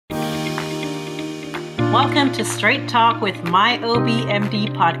Welcome to Straight Talk with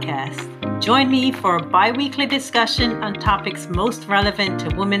myObMD podcast. Join me for a bi-weekly discussion on topics most relevant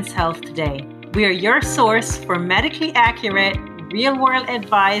to women's health today. We are your source for medically accurate, real-world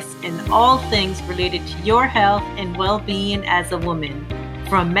advice and all things related to your health and well-being as a woman.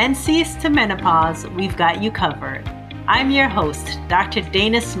 From menses to menopause, we've got you covered. I'm your host, Dr.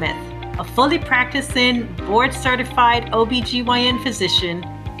 Dana Smith, a fully practicing, board-certified OBGYN physician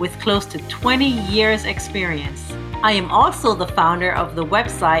with close to 20 years experience. I am also the founder of the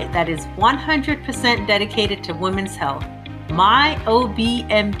website that is 100% dedicated to women's health, myobmd.org.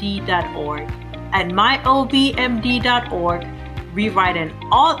 At myobmd.org, we write in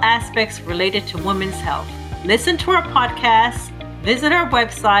all aspects related to women's health. Listen to our podcast, visit our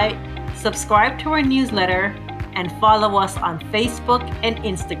website, subscribe to our newsletter, and follow us on Facebook and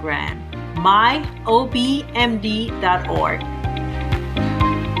Instagram, myobmd.org.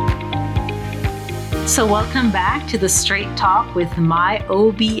 So welcome back to the Straight Talk with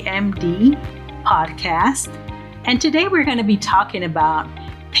myObMD podcast. And today we're going to be talking about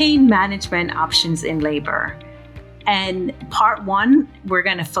pain management options in labor. And part one, we're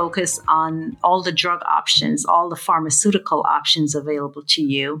going to focus on all the drug options, all the pharmaceutical options available to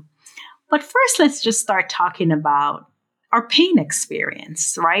you. But first, let's just start talking about our pain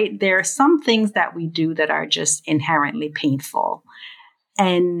experience, right? There are some things that we do that are just inherently painful.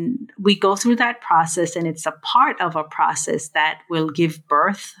 And we go through that process, and it's a part of a process that will give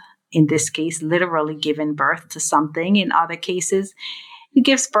birth, in this case, literally giving birth to something. In other cases, it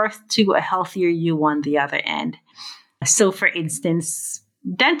gives birth to a healthier you on the other end. So, for instance,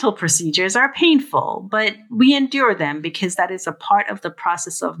 dental procedures are painful, but we endure them because that is a part of the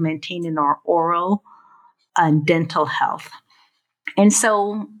process of maintaining our oral and dental health. And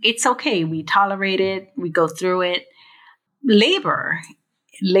so it's okay. We tolerate it. We go through it.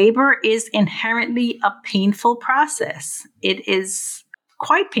 Labor is inherently a painful process. It is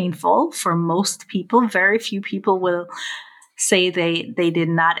quite painful for most people. Very few people will say they did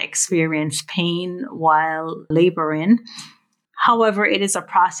not experience pain while laboring. However, it is a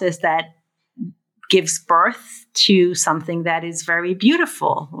process that gives birth to something that is very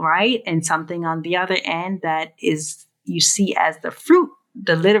beautiful, right? And something on the other end that is you see as the fruit,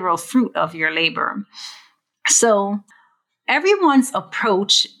 the literal fruit of your labor. So everyone's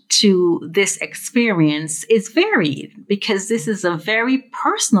approach to this experience is varied because this is a very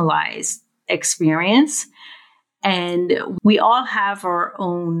personalized experience. And we all have our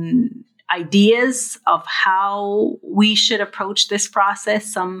own ideas of how we should approach this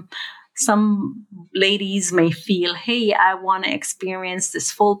process. Some ladies may feel, hey, I want to experience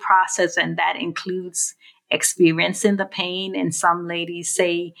this full process, and that includes experiencing the pain. And some ladies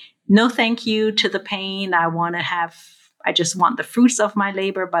say, no, thank you to the pain. I just want the fruits of my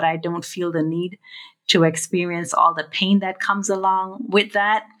labor, but I don't feel the need to experience all the pain that comes along with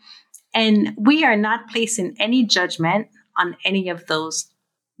that. And we are not placing any judgment on any of those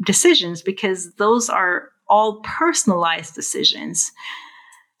decisions because those are all personalized decisions.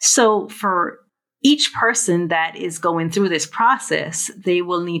 So for each person that is going through this process, they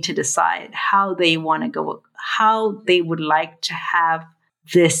will need to decide how they want to go, how they would like to have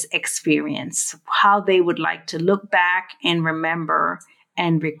this experience, how they would like to look back and remember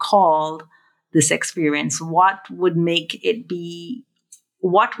and recall this experience. What would make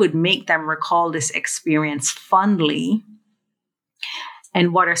them recall this experience fondly?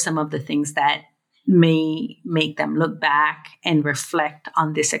 And what are some of the things that may make them look back and reflect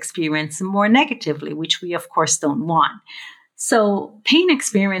on this experience more negatively, which we, of course, don't want. So pain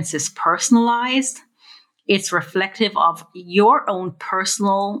experience is personalized. It's reflective of your own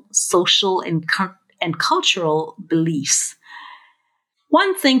personal, social, and cultural beliefs.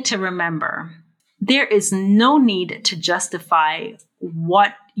 One thing to remember, there is no need to justify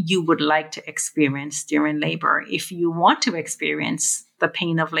what you would like to experience during labor. If you want to experience the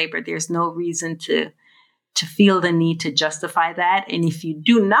pain of labor, there's no reason to feel the need to justify that. And if you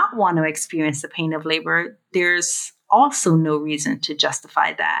do not want to experience the pain of labor, there's also no reason to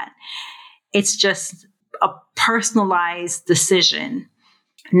justify that. It's just a personalized decision.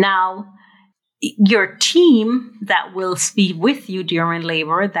 Now, your team that will be with you during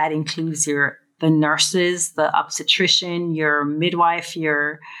labor, that includes the nurses, the obstetrician, your midwife,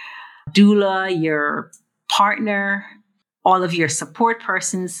 your doula, your partner, all of your support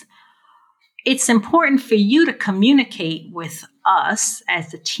persons. It's important for you to communicate with us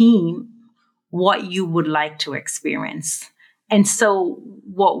as a team what you would like to experience. And so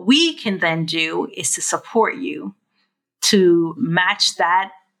what we can then do is to support you to match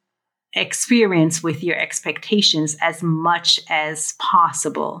that experience with your expectations as much as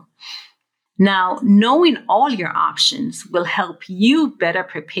possible. Now, knowing all your options will help you better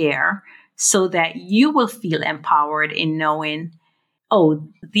prepare so that you will feel empowered in knowing, oh,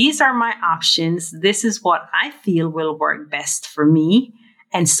 these are my options. This is what I feel will work best for me.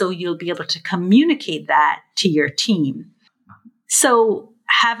 And so you'll be able to communicate that to your team. So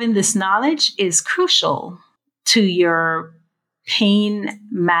having this knowledge is crucial to your pain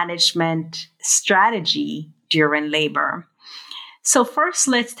management strategy during labor. So first,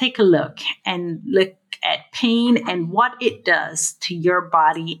 let's take a look at pain and what it does to your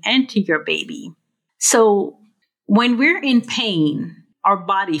body and to your baby. So when we're in pain, our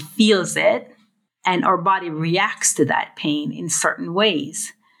body feels it and our body reacts to that pain in certain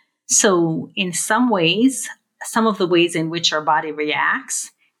ways. So in some ways, some of the ways in which our body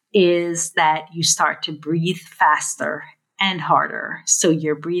reacts is that you start to breathe faster and harder. So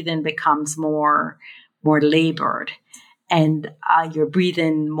your breathing becomes more labored, and you're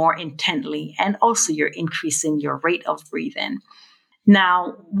breathing more intently, and also you're increasing your rate of breathing.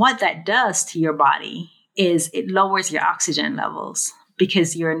 Now, what that does to your body is it lowers your oxygen levels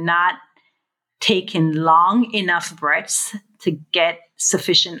because you're not taking long enough breaths to get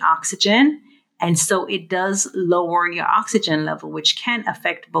sufficient oxygen. And so it does lower your oxygen level, which can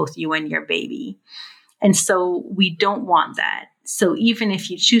affect both you and your baby. And so we don't want that. So even if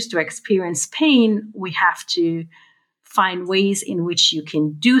you choose to experience pain, we have to find ways in which you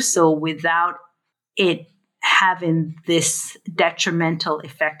can do so without it having this detrimental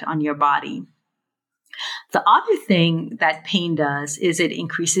effect on your body. The other thing that pain does is it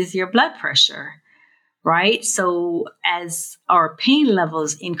increases your blood pressure, right? So as our pain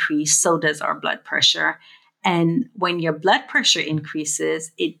levels increase, so does our blood pressure. And when your blood pressure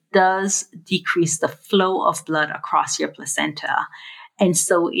increases, it does decrease the flow of blood across your placenta. And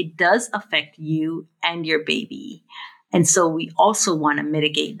so it does affect you and your baby. And so we also want to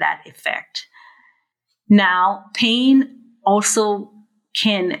mitigate that effect. Now, pain also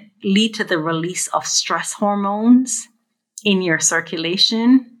can lead to the release of stress hormones in your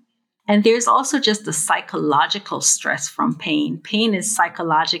circulation. And there's also just the psychological stress from pain. Pain is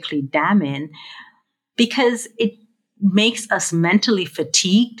psychologically damning because it makes us mentally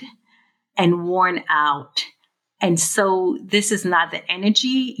fatigued and worn out. And so this is not the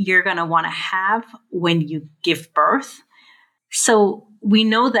energy you're going to want to have when you give birth. So we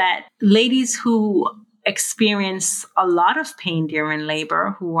know that ladies who experience a lot of pain during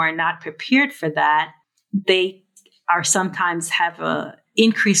labor, who are not prepared for that, they are sometimes have a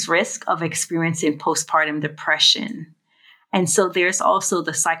increased risk of experiencing postpartum depression. And so there's also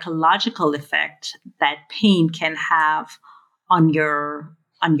the psychological effect that pain can have on your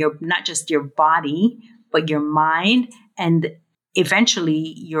not just your body, but your mind and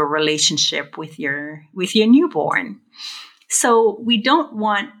eventually your relationship with your newborn. So we don't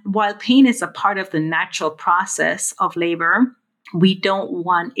want, while pain is a part of the natural process of labor, we don't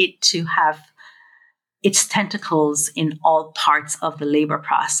want it to have its tentacles in all parts of the labor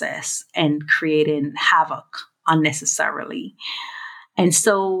process and creating havoc unnecessarily. And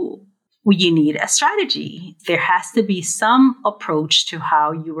so you need a strategy. There has to be some approach to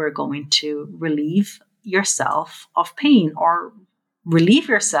how you are going to relieve yourself of pain or relieve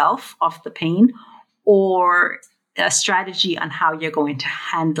yourself of the pain, or a strategy on how you're going to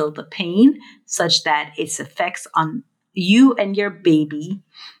handle the pain such that its effects on you and your baby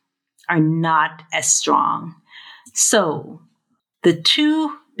are not as strong. So the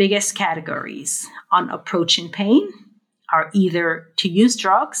two biggest categories on approaching pain are either to use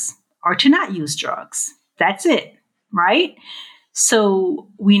drugs or to not use drugs. That's it, right? So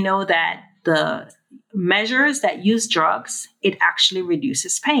we know that the measures that use drugs, it actually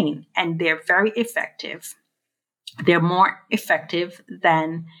reduces pain, and they're very effective. They're more effective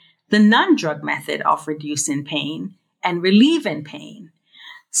than the non-drug method of reducing pain and relieving pain.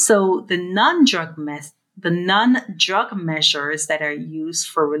 So the non-drug measures that are used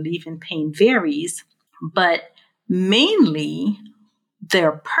for relieving pain varies, but mainly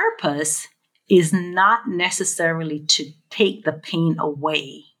their purpose is not necessarily to take the pain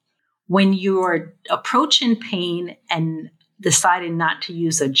away. When you're approaching pain and deciding not to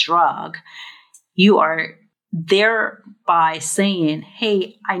use a drug, you are thereby saying,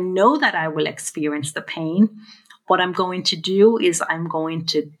 hey, I know that I will experience the pain. What I'm going to do is I'm going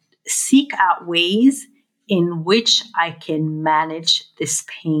to seek out ways in which I can manage this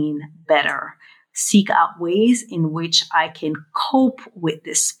pain better. Seek out ways in which I can cope with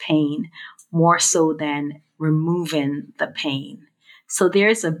this pain more so than removing the pain. So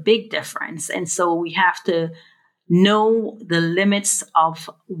there's a big difference. And so we have to know the limits of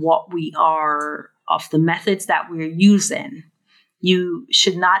of the methods that we're using. You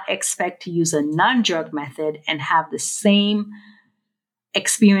should not expect to use a non-drug method and have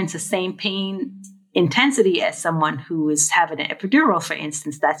experience the same pain intensity as someone who is having an epidural, for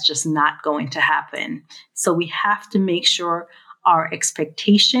instance. That's just not going to happen. So we have to make sure our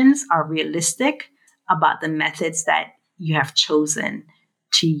expectations are realistic about the methods that you have chosen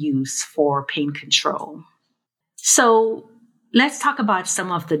to use for pain control. So let's talk about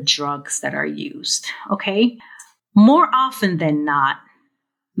some of the drugs that are used, okay? More often than not,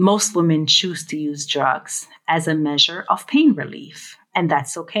 most women choose to use drugs as a measure of pain relief, and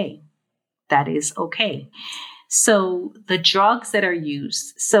that's okay. That is okay. So the drugs that are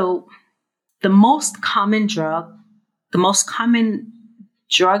used, so the most common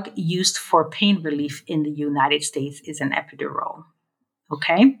drug used for pain relief in the United States is an epidural,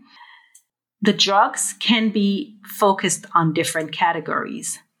 okay? The drugs can be focused on different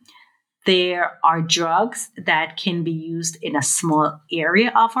categories. There are drugs that can be used in a small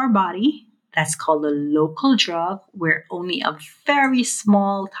area of our body. That's called a local drug, where only a very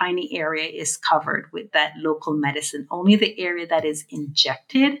small, tiny area is covered with that local medicine. Only the area that is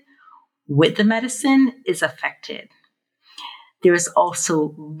injected with the medicine is affected. There is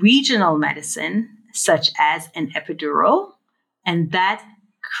also regional medicine, such as an epidural, and that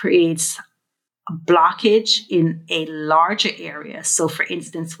creates a blockage in a larger area. So, for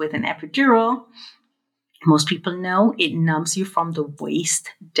instance, with an epidural, most people know it numbs you from the waist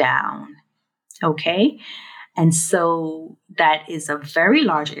down. Okay. And so that is a very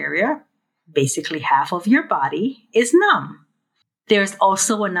large area. Basically, half of your body is numb. There's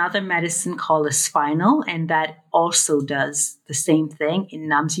also another medicine called a spinal, and that also does the same thing. It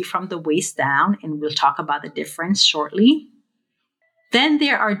numbs you from the waist down, and we'll talk about the difference shortly. Then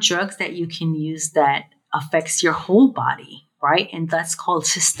there are drugs that you can use that affects your whole body, right? And that's called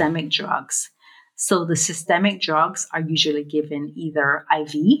systemic drugs. So the systemic drugs are usually given either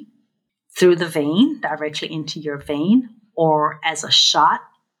IV, through the vein, directly into your vein, or as a shot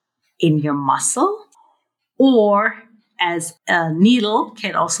in your muscle, or as a needle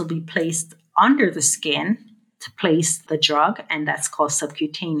can also be placed under the skin to place the drug, and that's called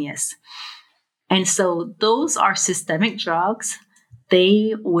subcutaneous. And so those are systemic drugs.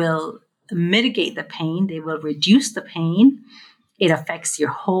 They will mitigate the pain. They will reduce the pain. It affects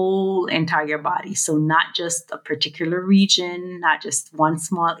your whole entire body. So not just a particular region, not just one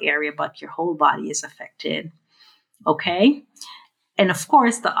small area, but your whole body is affected. Okay? And of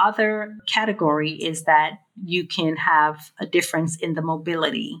course, the other category is that you can have a difference in the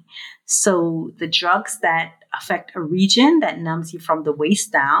mobility. So the drugs that affect a region that numbs you from the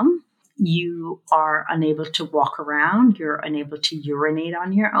waist down, you are unable to walk around, you're unable to urinate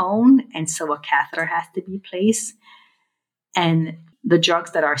on your own, and so a catheter has to be placed. And the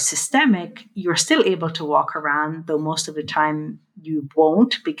drugs that are systemic, you're still able to walk around, though most of the time you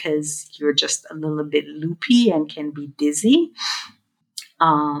won't because you're just a little bit loopy and can be dizzy.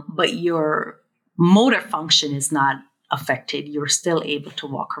 But your motor function is not affected. You're still able to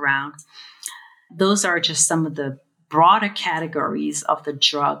walk around. Those are just some of the broader categories of the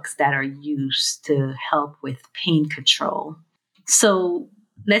drugs that are used to help with pain control. So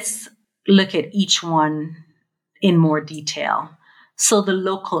let's look at each one in more detail. So the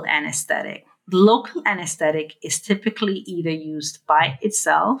local anesthetic. The local anesthetic is typically either used by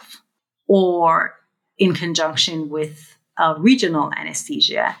itself or in conjunction with a regional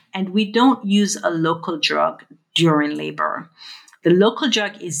anesthesia. And we don't use a local drug during labor. The local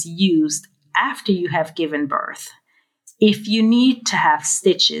drug is used after you have given birth. If you need to have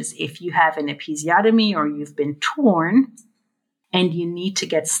stitches, if you have an episiotomy or you've been torn and you need to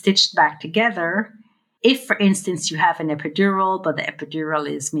get stitched back together, if, for instance, you have an epidural, but the epidural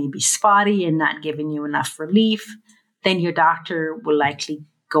is maybe spotty and not giving you enough relief, then your doctor will likely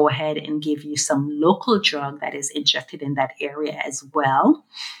go ahead and give you some local drug that is injected in that area as well.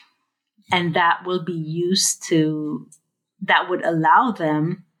 And that will be used that would allow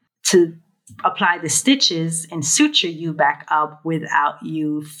them to apply the stitches and suture you back up without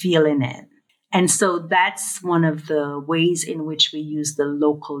you feeling it. And so that's one of the ways in which we use the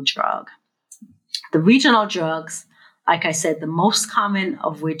local drug. The regional drugs, like I said, the most common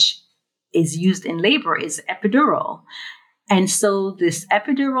of which is used in labor is epidural. And so this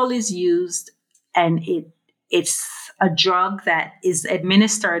epidural is used, and it's a drug that is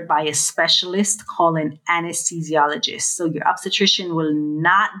administered by a specialist called an anesthesiologist. So your obstetrician will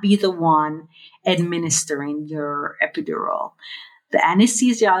not be the one administering your epidural. The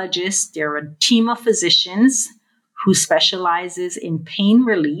anesthesiologist, they're a team of physicians who specializes in pain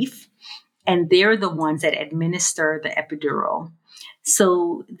relief, and they're the ones that administer the epidural.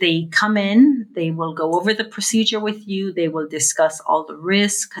 So they come in, they will go over the procedure with you, they will discuss all the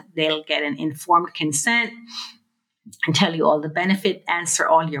risk, they'll get an informed consent and tell you all the benefit, answer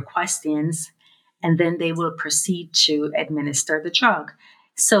all your questions, and then they will proceed to administer the drug.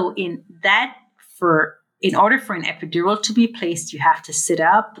 So in order for an epidural to be placed, you have to sit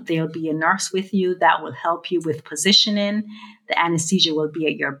up. There'll be a nurse with you that will help you with positioning. The anesthesia will be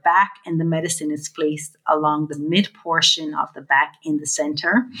at your back, and the medicine is placed along the mid portion of the back in the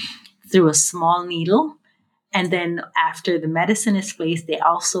center through a small needle. And then after the medicine is placed, they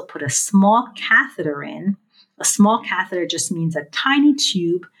also put a small catheter in. A small catheter just means a tiny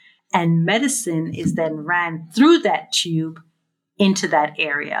tube, and medicine is then ran through that tube into that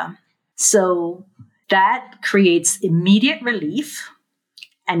area. So that creates immediate relief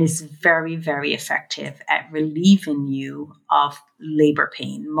and is very, very effective at relieving you of labor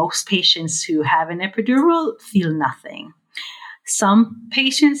pain. Most patients who have an epidural feel nothing. Some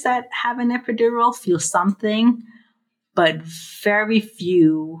patients that have an epidural feel something, but very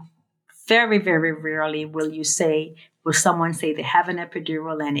few, very, very rarely will someone say they have an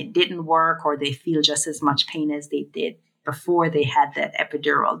epidural and it didn't work, or they feel just as much pain as they did before they had that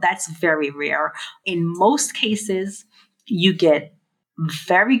epidural. That's very rare. In most cases, you get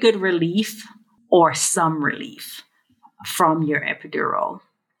very good relief or some relief from your epidural.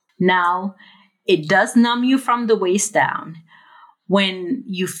 Now, it does numb you from the waist down. When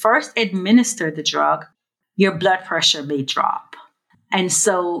you first administer the drug, your blood pressure may drop. And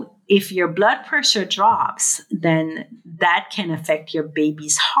so if your blood pressure drops, then that can affect your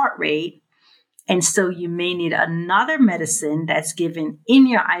baby's heart rate. And so you may need another medicine that's given in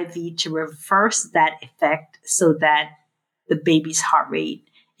your IV to reverse that effect so that the baby's heart rate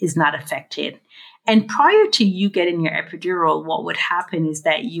is not affected. And prior to you getting your epidural, what would happen is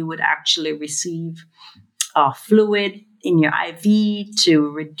that you would actually receive fluid in your IV to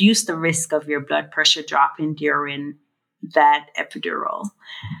reduce the risk of your blood pressure dropping during that epidural.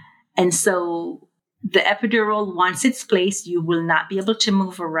 And so the epidural, once it's placed, you will not be able to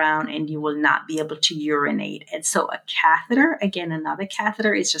move around and you will not be able to urinate. And so a catheter, again, another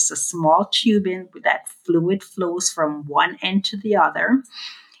catheter is just a small tubing that fluid flows from one end to the other.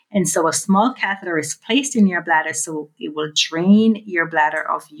 And so a small catheter is placed in your bladder so it will drain your bladder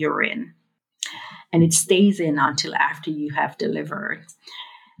of urine. And it stays in until after you have delivered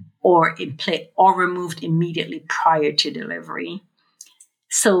or removed immediately prior to delivery.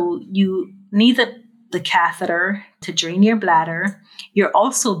 So you need the catheter to drain your bladder. You're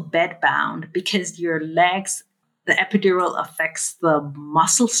also bedbound because your legs, the epidural affects the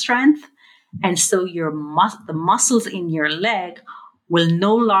muscle strength. And so the muscles in your leg will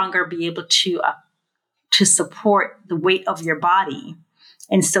no longer be able to support the weight of your body.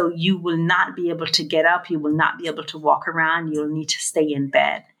 And so you will not be able to get up. You will not be able to walk around. You'll need to stay in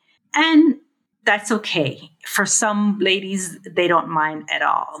bed. And that's okay. For some ladies, they don't mind at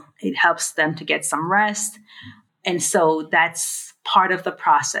all. It helps them to get some rest. And so that's part of the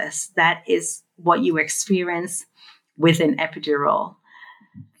process. That is what you experience with an epidural.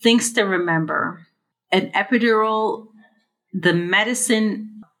 Things to remember. An epidural, the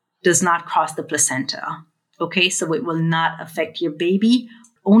medicine does not cross the placenta. Okay, so it will not affect your baby.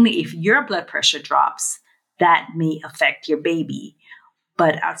 Only if your blood pressure drops, that may affect your baby.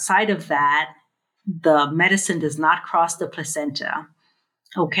 But outside of that, the medicine does not cross the placenta.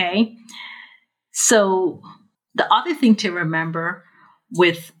 Okay? So the other thing to remember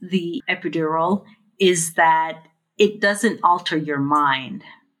with the epidural is that it doesn't alter your mind.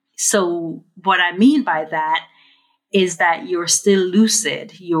 So what I mean by that is that you're still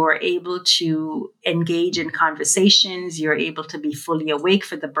lucid. You're able to engage in conversations. You're able to be fully awake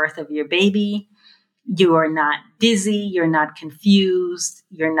for the birth of your baby. You are not dizzy. You're not confused.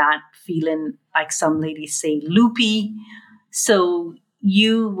 You're not feeling, like some ladies say, loopy. So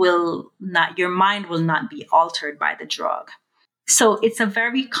your mind will not be altered by the drug. So it's a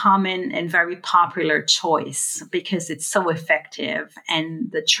very common and very popular choice because it's so effective.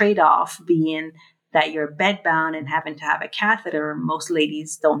 And the trade-off being that you're bedbound and having to have a catheter, most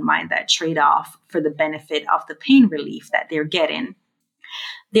ladies don't mind that trade-off for the benefit of the pain relief that they're getting.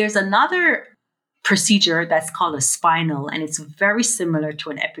 There's another procedure that's called a spinal, and it's very similar to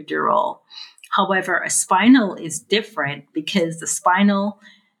an epidural. However, a spinal is different because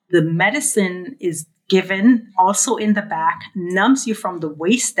the medicine is given also in the back, numbs you from the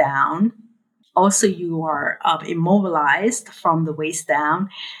waist down. Also, you are immobilized from the waist down.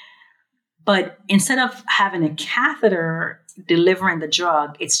 But instead of having a catheter delivering the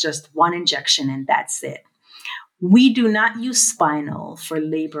drug, it's just one injection and that's it. We do not use spinal for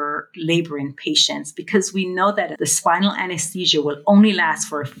laboring patients because we know that the spinal anesthesia will only last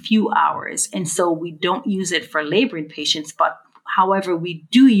for a few hours. And so we don't use it for laboring patients, but however, we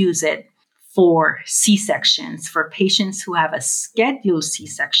do use it for C-sections, for patients who have a scheduled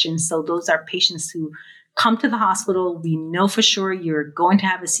C-section. So those are patients who come to the hospital. We know for sure you're going to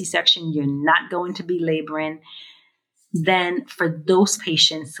have a C-section. You're not going to be laboring. Then for those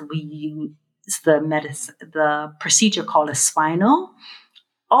patients, we use the procedure called a spinal,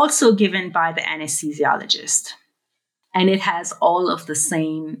 also given by the anesthesiologist. And it has all of the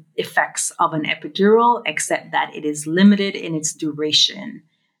same effects of an epidural, except that it is limited in its duration.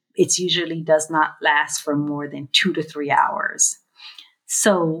 It usually does not last for more than 2 to 3 hours.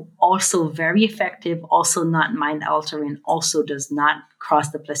 So also very effective, also not mind altering, also does not cross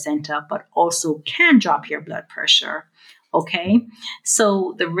the placenta, but also can drop your blood pressure. Okay,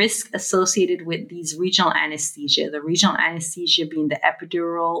 so the risk associated with these regional anesthesia, the regional anesthesia being the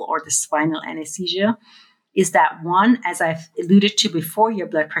epidural or the spinal anesthesia, is that one, as I've alluded to before, your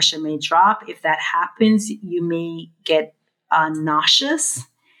blood pressure may drop. If that happens, you may get nauseous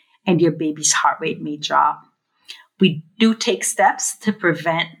and your baby's heart rate may drop. We do take steps to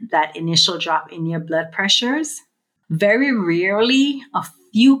prevent that initial drop in your blood pressures. Very rarely, a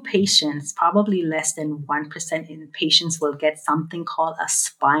few patients, probably less than 1% in patients, will get something called a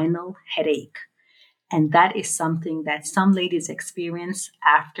spinal headache. And that is something that some ladies experience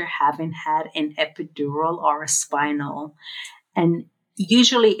after having had an epidural or a spinal. And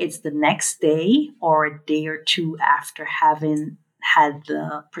usually it's the next day or a day or two after having had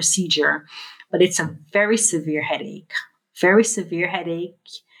the procedure. But it's a very severe headache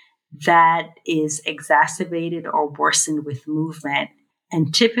that is exacerbated or worsened with movement.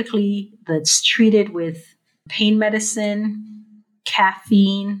 And typically that's treated with pain medicine,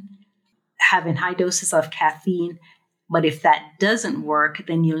 caffeine, having high doses of caffeine. But if that doesn't work,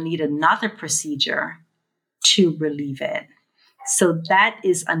 then you'll need another procedure to relieve it. So that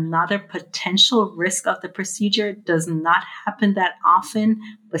is another potential risk of the procedure. It does not happen that often,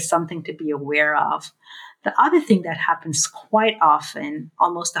 but something to be aware of. The other thing that happens quite often,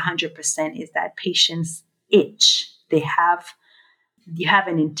 almost 100%, is that patients itch. You have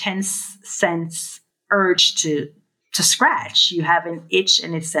an intense urge to scratch. You have an itch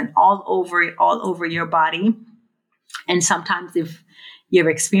and it's all over your body. And sometimes if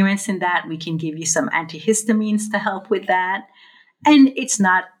you're experiencing that, we can give you some antihistamines to help with that. And it's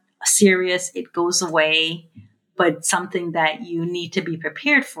not serious, it goes away, but something that you need to be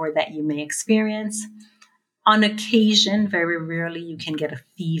prepared for that you may experience. On occasion, very rarely, you can get a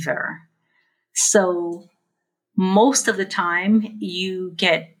fever. So most of the time, you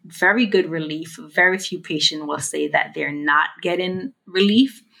get very good relief. Very few patients will say that they're not getting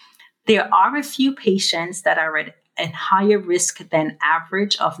relief. There are a few patients that are at higher risk than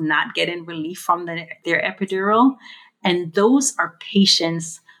average of not getting relief from their epidural. And those are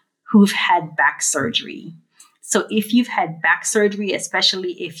patients who've had back surgery. So if you've had back surgery,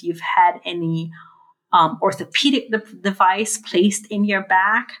 especially if you've had any orthopedic device placed in your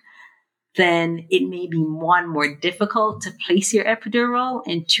back, then it may be one, more difficult to place your epidural,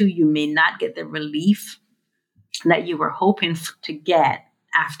 and two, you may not get the relief that you were hoping to get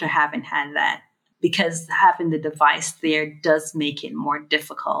after having had that, because having the device there does make it more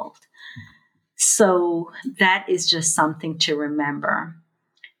difficult. So that is just something to remember.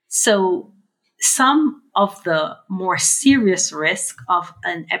 So some of the more serious risk of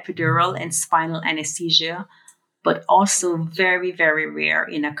an epidural and spinal anesthesia, but also very, very rare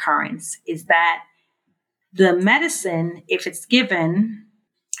in occurrence, is that the medicine, if it's given,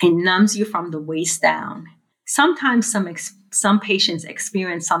 it numbs you from the waist down. Sometimes some patients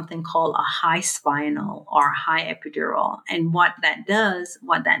experience something called a high spinal or a high epidural. And what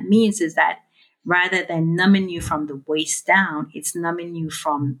that means is that rather than numbing you from the waist down, it's numbing you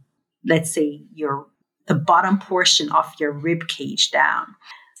from, let's say, the bottom portion of your rib cage down.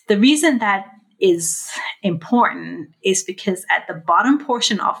 The reason that is important is because at the bottom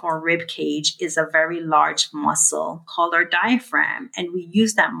portion of our rib cage is a very large muscle called our diaphragm, and we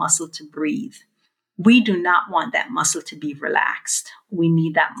use that muscle to breathe. We do not want that muscle to be relaxed. We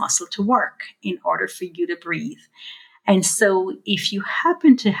need that muscle to work in order for you to breathe. And so if you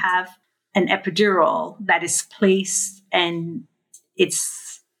happen to have an epidural that is placed and it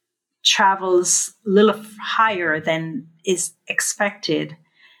travels a little higher than is expected,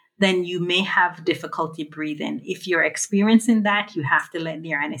 then you may have difficulty breathing. If you're experiencing that, you have to let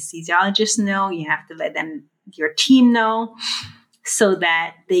your anesthesiologist know. You have to let your team know so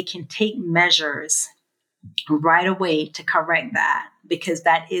that they can take measures right away to correct that, because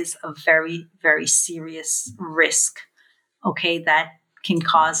that is a very, very serious risk. Okay, that can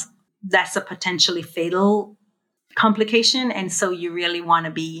cause, that's a potentially fatal complication. And so you really want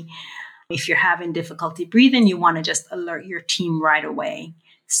to be, if you're having difficulty breathing, you want to just alert your team right away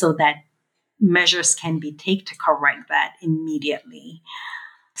so that measures can be taken to correct that immediately.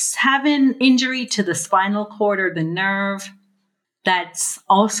 Having injury to the spinal cord or the nerve, that's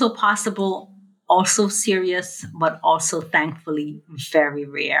also possible, also serious, but also thankfully very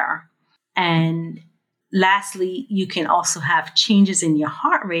rare. And lastly, you can also have changes in your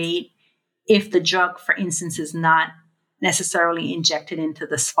heart rate if the drug, for instance, is not necessarily injected into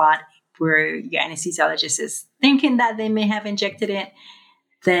the spot where your anesthesiologist is thinking that they may have injected it.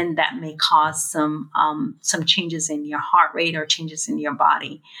 Then that may cause some changes in your heart rate or changes in your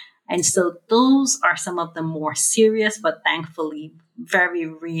body. And so those are some of the more serious, but thankfully very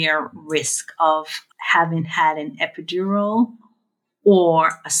rare risk of having had an epidural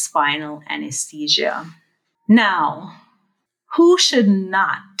or a spinal anesthesia. Now, who should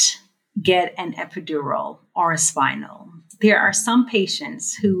not get an epidural or a spinal? There are some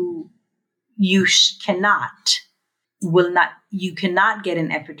patients who you you cannot get an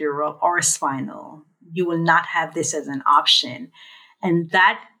epidural or a spinal. You will not have this as an option. And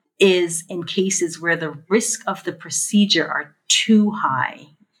that is in cases where the risk of the procedure are too high.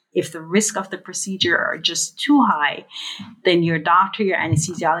 If the risk of the procedure are just too high, then your doctor, your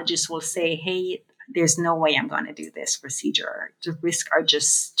anesthesiologist will say, hey, there's no way I'm going to do this procedure. The risks are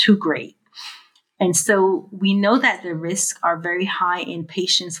just too great. And so we know that the risks are very high in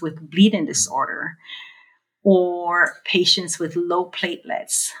patients with bleeding disorder or patients with low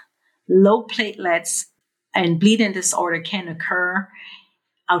platelets. Low platelets and bleeding disorder can occur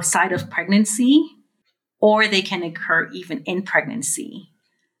outside of pregnancy, or they can occur even in pregnancy.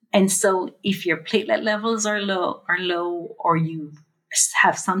 And so if your platelet levels are low, or you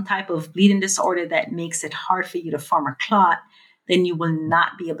have some type of bleeding disorder that makes it hard for you to form a clot, then you will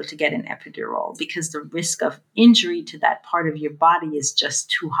not be able to get an epidural because the risk of injury to that part of your body is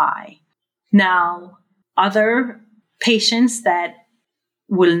just too high. Now, other patients that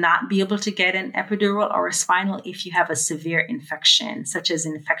will not be able to get an epidural or a spinal if you have a severe infection, such as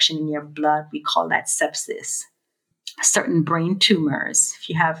infection in your blood, we call that sepsis. Certain brain tumors, if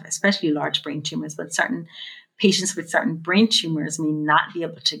you have especially large brain tumors, but certain patients with certain brain tumors may not be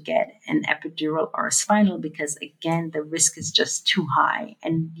able to get an epidural or a spinal because, again, the risk is just too high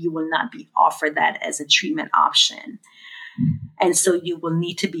and you will not be offered that as a treatment option. And so you will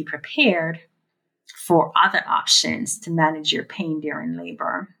need to be prepared for other options to manage your pain during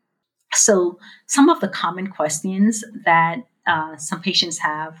labor. So some of the common questions that some patients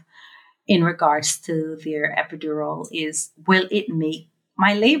have in regards to their epidural is, will it make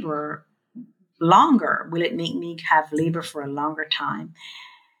my labor longer? Will it make me have labor for a longer time?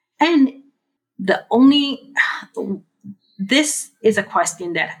 And this is a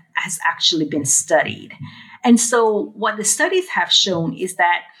question that has actually been studied. And so what the studies have shown is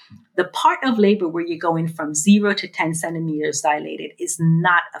that the part of labor where you're going from 0 to 10 centimeters dilated is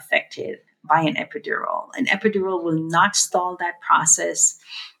not affected by an epidural. An epidural will not stall that process.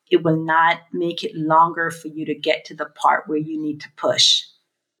 It will not make it longer for you to get to the part where you need to push.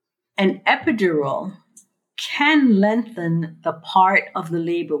 An epidural can lengthen the part of the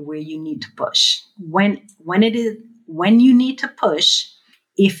labor where you need to push. When you need to push,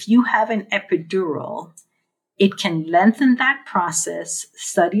 if you have an epidural, it can lengthen that process.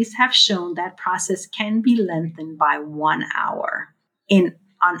 Studies have shown that process can be lengthened by 1 hour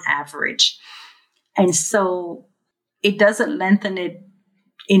on average. And so it doesn't lengthen it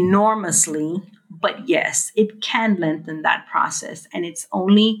enormously, but yes, it can lengthen that process. And it's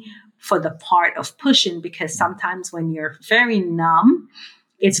only for the part of pushing, because sometimes when you're very numb,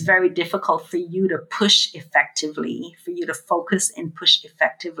 it's very difficult for you to push effectively, for you to focus and push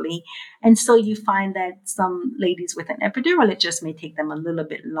effectively. And so you find that some ladies with an epidural, it just may take them a little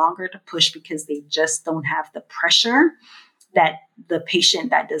bit longer to push because they just don't have the pressure that the patient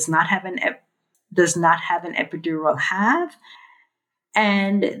that does not have an epidural have.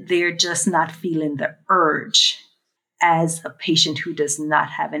 And they're just not feeling the urge as a patient who does not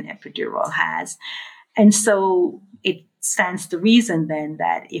have an epidural has. And so it stands to reason then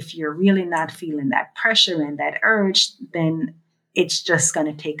that if you're really not feeling that pressure and that urge, then it's just going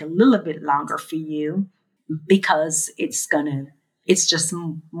to take a little bit longer for you because it's just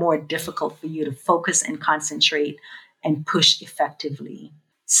more difficult for you to focus and concentrate and push effectively.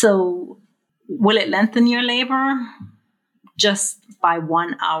 So will it lengthen your labor? Just by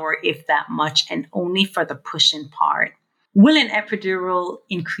 1 hour, if that much, and only for the pushing part. Will an epidural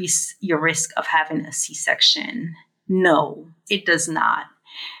increase your risk of having a C-section? No, it does not.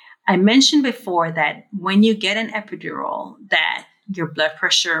 I mentioned before that when you get an epidural, that your blood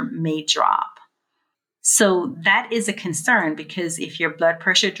pressure may drop. So that is a concern, because if your blood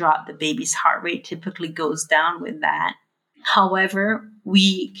pressure drops, the baby's heart rate typically goes down with that. However,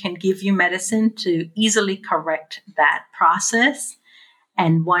 we can give you medicine to easily correct that process.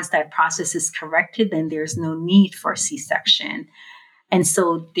 And once that process is corrected, then there's no need for C-section. And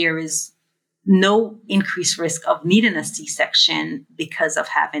so there is no increased risk of needing a C-section because of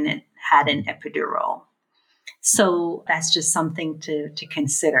having had an epidural. So that's just something to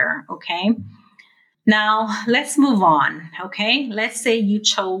consider, okay? Now, let's move on, okay? Let's say you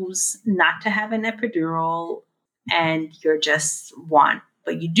chose not to have an epidural and you're just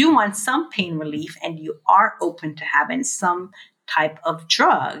but you do want some pain relief, and you are open to having some type of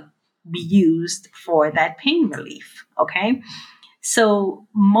drug be used for that pain relief, okay? So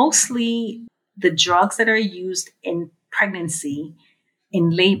mostly the drugs that are used in pregnancy,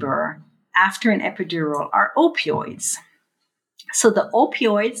 in labor, after an epidural are opioids. So the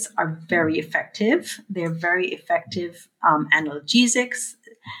opioids are very effective. They're very effective analgesics,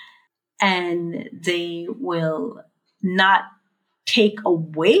 and they will not take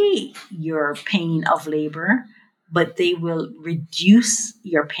away your pain of labor, but they will reduce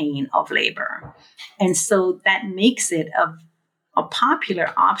your pain of labor. And so that makes it a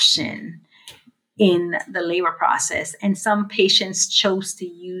popular option in the labor process. And some patients choose to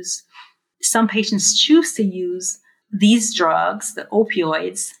use these drugs, the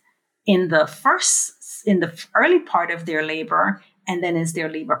opioids, in the early part of their labor. And then as their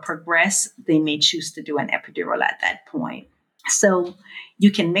labor progress, they may choose to do an epidural at that point. So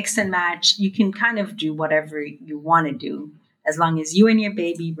you can mix and match. You can kind of do whatever you want to do, as long as you and your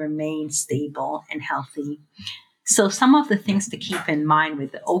baby remain stable and healthy. So some of the things to keep in mind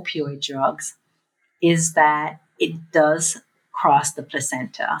with the opioid drugs is that it does cross the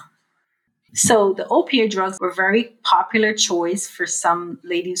placenta. So the opioid drugs were a very popular choice for some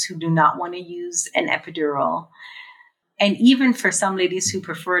ladies who do not want to use an epidural. And even for some ladies who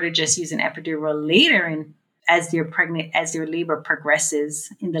prefer to just use an epidural later as they're pregnant, as their labor progresses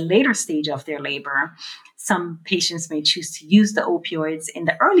in the later stage of their labor, some patients may choose to use the opioids in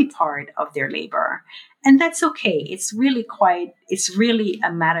the early part of their labor. And that's okay. It's really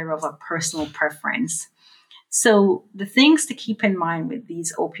a matter of a personal preference. So the things to keep in mind with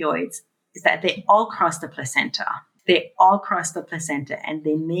these opioids is that they all cross the placenta. They all cross the placenta, and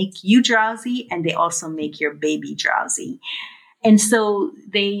they make you drowsy, and they also make your baby drowsy. And so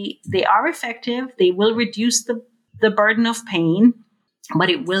they are effective. They will reduce the burden of pain,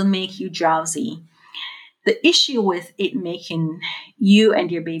 but it will make you drowsy. The issue with it making you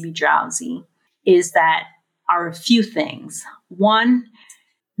and your baby drowsy are a few things. One,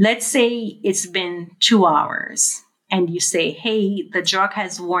 let's say it's been 2 hours and you say, hey, the drug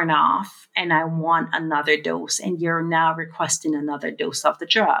has worn off and I want another dose, and you're now requesting another dose of the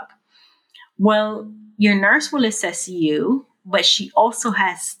drug. Well, your nurse will assess you, but she also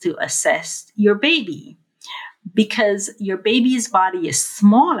has to assess your baby, because your baby's body is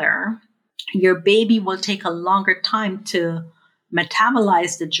smaller. Your baby will take a longer time to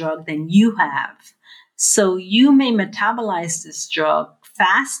metabolize the drug than you have. So you may metabolize this drug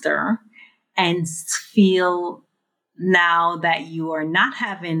faster and feel now that you are not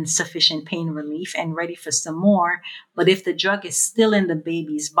having sufficient pain relief and ready for some more. But if the drug is still in the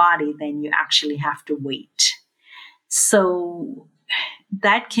baby's body, then you actually have to wait. So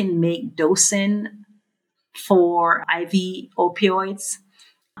that can make dosing for IV opioids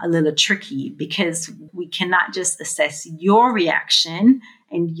a little tricky, because we cannot just assess your reaction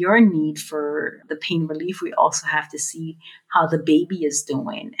and your need for the pain relief. We also have to see how the baby is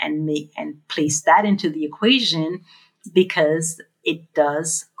doing and place that into the equation, because it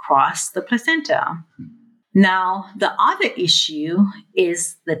does cross the placenta. Now, the other issue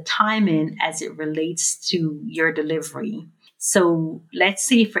is the timing as it relates to your delivery. So let's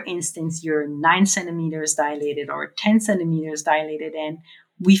say, for instance, you're 9 centimeters dilated or 10 centimeters dilated, and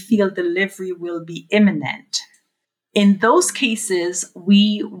we feel delivery will be imminent. In those cases,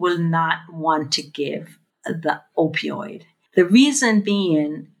 we will not want to give the opioid. The reason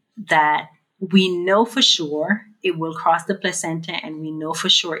being that we know for sure it will cross the placenta, and we know for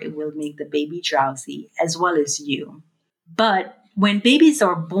sure it will make the baby drowsy, as well as you. But when babies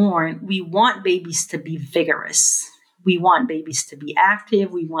are born, we want babies to be vigorous. We want babies to be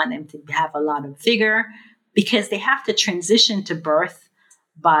active. We want them to have a lot of vigor, because they have to transition to birth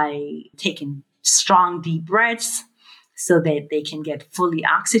by taking strong, deep breaths so that they can get fully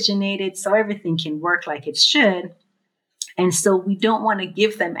oxygenated, so everything can work like it should. And so we don't want to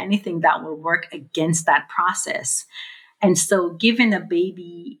give them anything that will work against that process. And so giving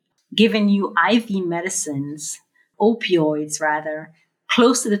you IV medicines, opioids rather,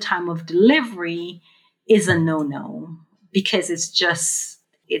 close to the time of delivery is a no-no because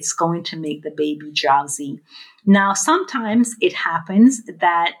it's going to make the baby drowsy. Now, sometimes it happens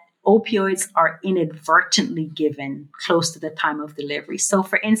that opioids are inadvertently given close to the time of delivery. So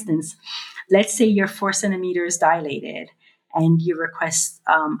for instance, let's say you're 4 centimeters dilated and you request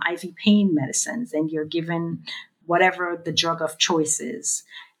IV pain medicines and you're given whatever the drug of choice is.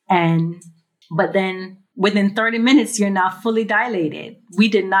 But then within 30 minutes, you're now fully dilated. We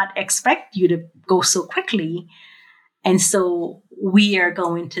did not expect you to go so quickly. And so we are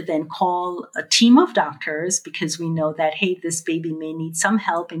going to then call a team of doctors because we know that, hey, this baby may need some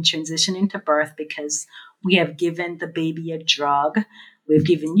help in transitioning to birth because we have given the baby a drug. We've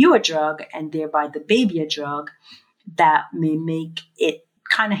given you a drug and thereby the baby a drug that may make it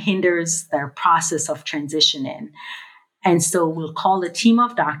kind of hinders their process of transitioning. And so we'll call a team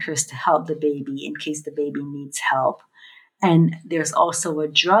of doctors to help the baby in case the baby needs help. And there's also a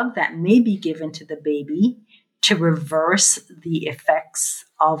drug that may be given to the baby to reverse the effects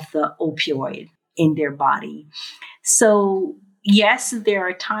of the opioid in their body. So yes, there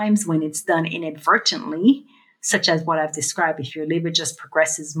are times when it's done inadvertently, such as what I've described, if your labor just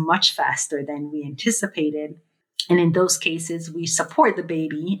progresses much faster than we anticipated. And in those cases, we support the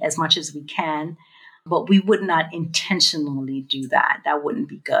baby as much as we can, but we would not intentionally do that. That wouldn't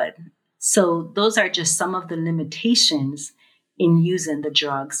be good. So those are just some of the limitations in using the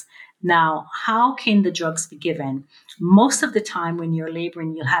drugs. Now, how can the drugs be given? Most of the time when you're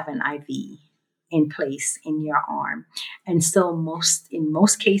laboring, you'll have an IV in place in your arm. And so in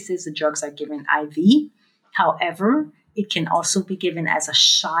most cases, the drugs are given IV. However, it can also be given as a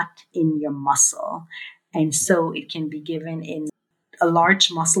shot in your muscle. And so it can be given in a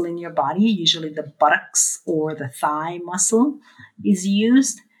large muscle in your body, usually the buttocks or the thigh muscle is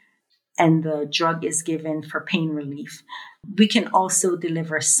used, and the drug is given for pain relief. We can also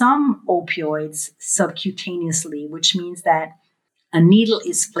deliver some opioids subcutaneously, which means that a needle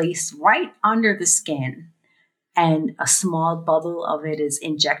is placed right under the skin and a small bubble of it is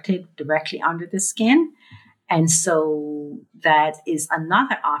injected directly under the skin. And so that is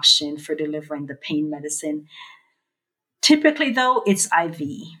another option for delivering the pain medicine. Typically, though, it's IV.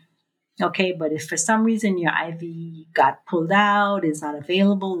 Okay, but if for some reason your IV got pulled out, is not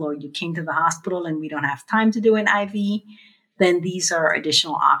available, or you came to the hospital and we don't have time to do an IV, then these are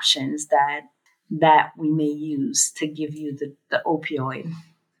additional options that we may use to give you the opioid.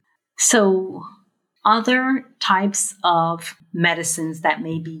 So other types of medicines that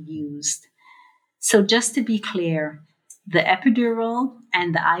may be used. So just to be clear, the epidural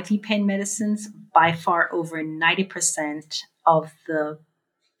and the IV pain medicines, by far over 90% of the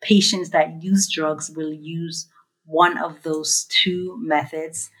patients that use drugs will use one of those two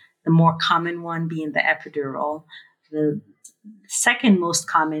methods, the more common one being the epidural, the second most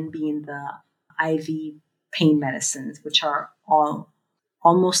common being the IV pain medicines, which are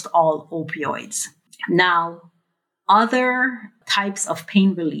almost all opioids. Now, other types of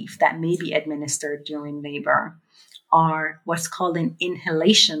pain relief that may be administered during labor are what's called an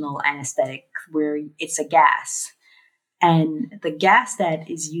inhalational anesthetic, where it's a gas. And the gas that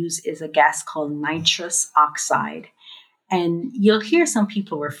is used is a gas called nitrous oxide. And you'll hear some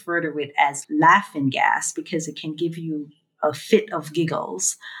people refer to it as laughing gas because it can give you a fit of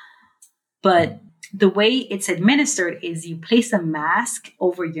giggles. But the way it's administered is you place a mask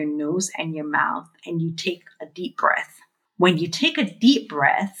over your nose and your mouth and you take a deep breath. When you take a deep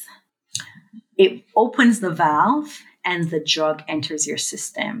breath, it opens the valve and the drug enters your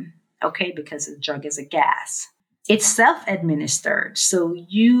system, okay, because the drug is a gas. It's self-administered, so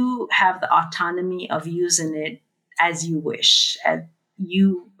you have the autonomy of using it as you wish.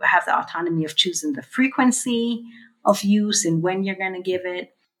 You have the autonomy of choosing the frequency of use and when you're going to give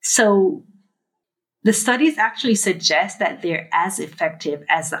it. So the studies actually suggest that they're as effective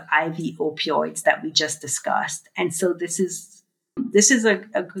as the IV opioids that we just discussed. And so this is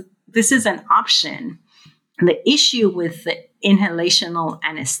an option. The issue with the inhalational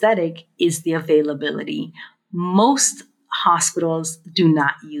anesthetic is the availability. Most hospitals do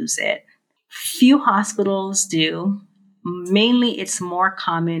not use it. Few hospitals do. Mainly it's more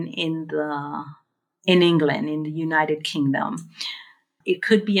common in England, in the United Kingdom. It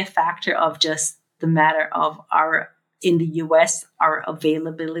could be a factor of just the matter of in the US, our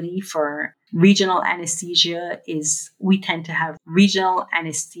availability for regional anesthesia we tend to have regional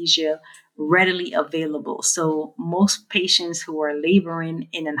anesthesia readily available. So most patients who are laboring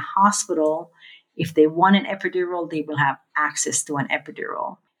in a hospital, If they want an epidural, they will have access to an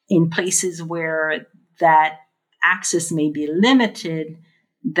epidural. In places where that access may be limited,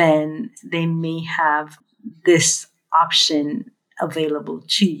 then they may have this option available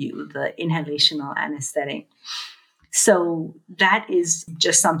to you, the inhalational anesthetic. So that is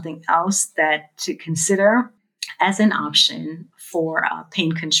just something else that to consider as an option for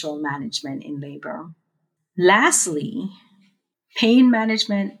pain control management in labor. Lastly, pain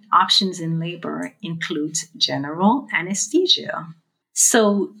management options in labor includes general anesthesia.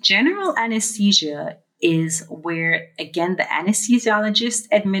 So general anesthesia is where, again, the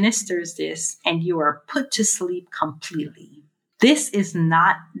anesthesiologist administers this and you are put to sleep completely. This is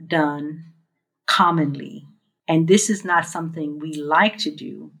not done commonly, and this is not something we like to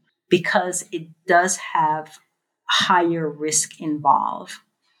do because it does have higher risk involved.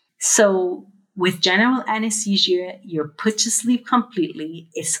 So with general anesthesia, you're put to sleep completely.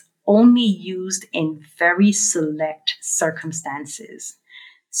 It's only used in very select circumstances.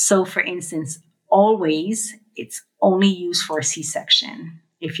 So for instance, always it's only used for a C-section.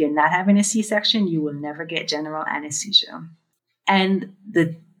 If you're not having a C-section, you will never get general anesthesia. And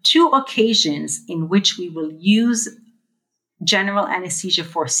the two occasions in which we will use general anesthesia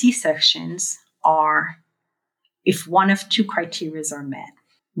for C-sections are if one of two criteria are met.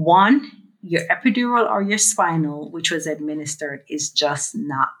 One, your epidural or your spinal, which was administered, is just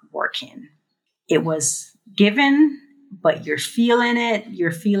not working. It was given, but you're feeling it.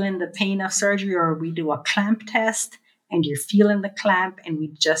 You're feeling the pain of surgery, or we do a clamp test and you're feeling the clamp and we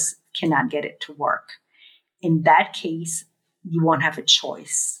just cannot get it to work. In that case, you won't have a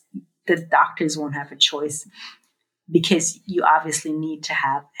choice. The doctors won't have a choice because you obviously need to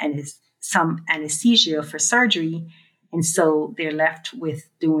have some anesthesia for surgery. And so they're left with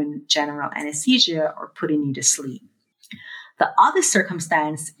doing general anesthesia or putting you to sleep. The other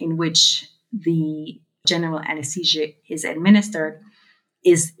circumstance in which the general anesthesia is administered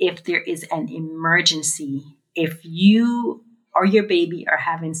is if there is an emergency. If you or your baby are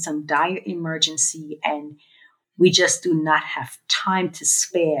having some dire emergency and we just do not have time to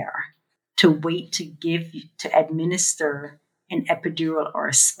spare to wait to administer an epidural or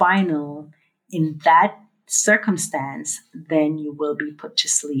a spinal, in that circumstance, then you will be put to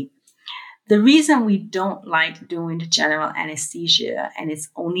sleep. The reason we don't like doing the general anesthesia, and it's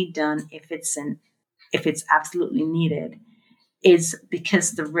only done if it's absolutely needed, is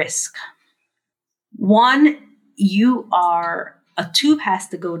because the risk. One, a tube has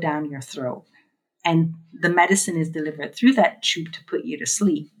to go down your throat, and the medicine is delivered through that tube to put you to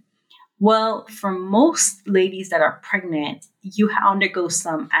sleep. Well, for most ladies that are pregnant, you undergo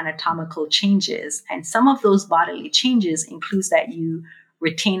some anatomical changes, and some of those bodily changes includes that you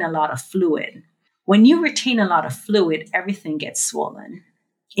retain a lot of fluid. When you retain a lot of fluid, everything gets swollen,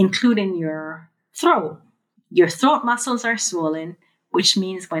 including your throat. Your throat muscles are swollen, which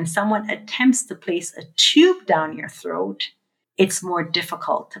means when someone attempts to place a tube down your throat, it's more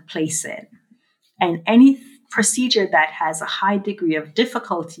difficult to place it. And any procedure that has a high degree of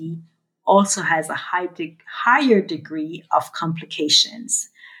difficulty also has a higher degree of complications.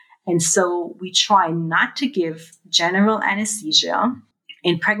 And so we try not to give general anesthesia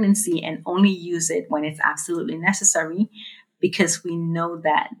in pregnancy and only use it when it's absolutely necessary, because we know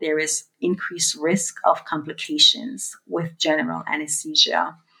that there is increased risk of complications with general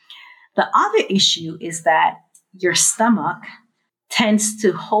anesthesia. The other issue is that your stomach tends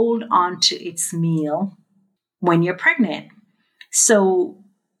to hold on to its meal when you're pregnant. So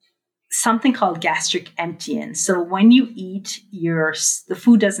something called gastric emptying. So when you eat, the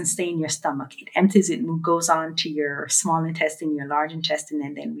food doesn't stay in your stomach. It empties, it goes on to your small intestine, your large intestine,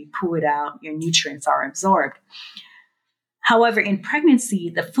 and then we poo it out. Your nutrients are absorbed. However, in pregnancy,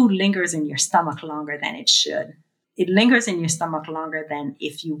 the food lingers in your stomach longer than it should. It lingers in your stomach longer than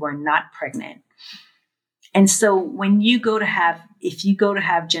if you were not pregnant. And so when if you go to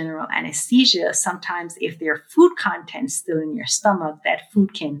have general anesthesia, sometimes if there are food contents still in your stomach, that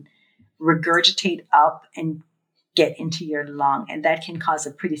food can regurgitate up and get into your lung. And that can cause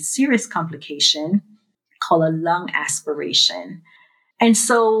a pretty serious complication called a lung aspiration. And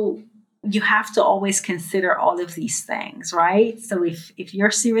so you have to always consider all of these things, right? So if you're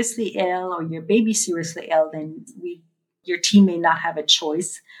seriously ill or your baby's seriously ill, then your team may not have a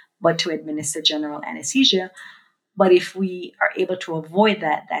choice but to administer general anesthesia. But if we are able to avoid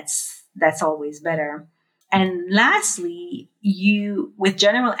that, that's always better. And lastly, with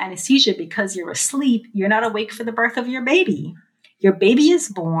general anesthesia, because you're asleep, you're not awake for the birth of your baby. Your baby is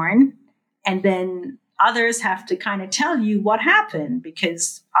born, and then others have to kind of tell you what happened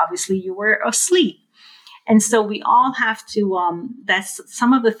because obviously you were asleep. And so we all have to, that's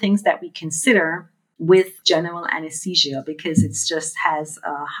some of the things that we consider with general anesthesia because it just has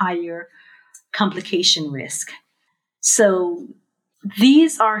a higher complication risk. So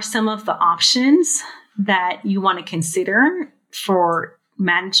these are some of the options that you want to consider for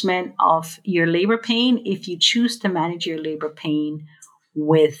management of your labor pain if you choose to manage your labor pain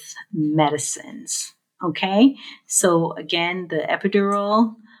with medicines. Okay, so again, the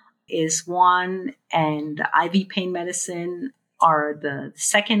epidural is one, and the IV pain medicine are the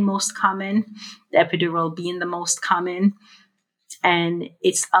second most common, the epidural being the most common. And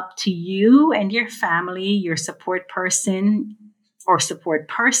it's up to you and your family, your support person or support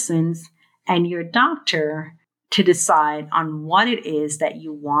persons, and your doctor to decide on what it is that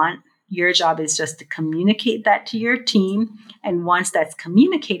you want. Your job is just to communicate that to your team. And once that's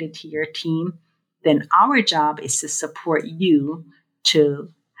communicated to your team, then our job is to support you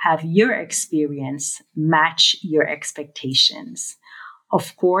to have your experience match your expectations.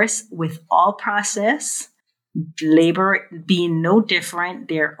 Of course, with all process, labor being no different,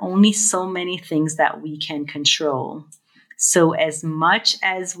 there are only so many things that we can control. So as much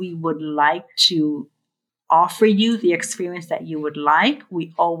as we would like to offer you the experience that you would like,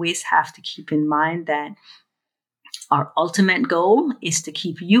 we always have to keep in mind that our ultimate goal is to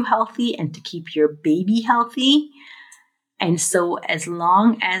keep you healthy and to keep your baby healthy. And so as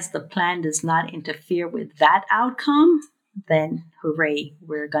long as the plan does not interfere with that outcome, then hooray,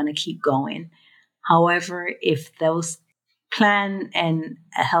 we're going to keep going. However, if those plan and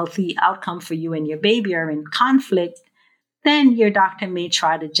a healthy outcome for you and your baby are in conflict, then your doctor may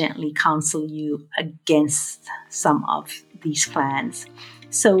try to gently counsel you against some of these plans.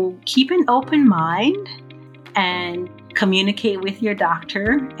 So keep an open mind and communicate with your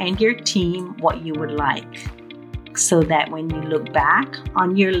doctor and your team what you would like, so that when you look back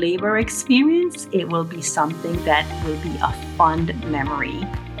on your labor experience, it will be something that will be a fond memory.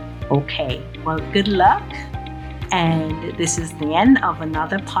 Okay, well, good luck. And this is the end of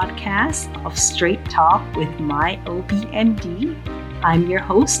another podcast of Straight Talk with myObMD. I'm your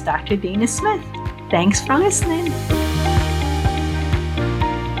host, Dr. Dana Smith. Thanks for listening.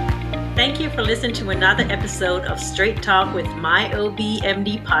 Thank you for listening to another episode of Straight Talk with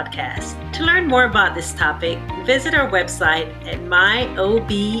myObMD podcast. To learn more about this topic, visit our website at myobmd.org.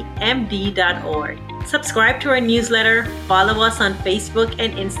 Subscribe to our newsletter, follow us on Facebook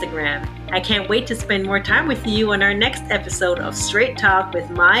and Instagram. I can't wait to spend more time with you on our next episode of Straight Talk with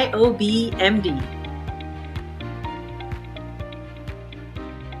myObMD.